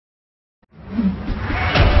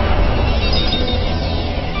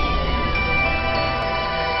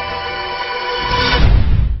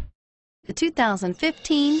The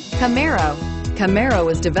 2015 Camaro. Camaro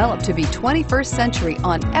is developed to be 21st century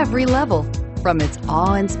on every level, from its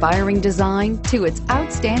awe-inspiring design to its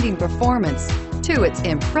outstanding performance to its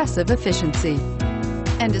impressive efficiency,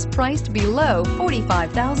 and is priced below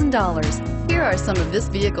 $45,000. Here are some of this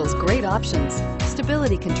vehicle's great options: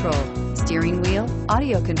 stability control, steering wheel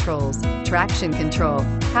audio controls, traction control,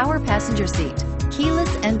 power passenger seat,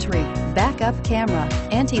 keyless entry, backup camera,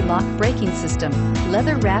 anti-lock braking system,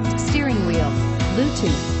 leather-wrapped steering wheel,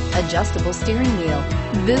 Bluetooth, adjustable steering wheel.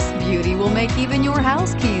 This beauty will make even your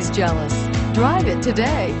house keys jealous. Drive it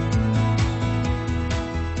today.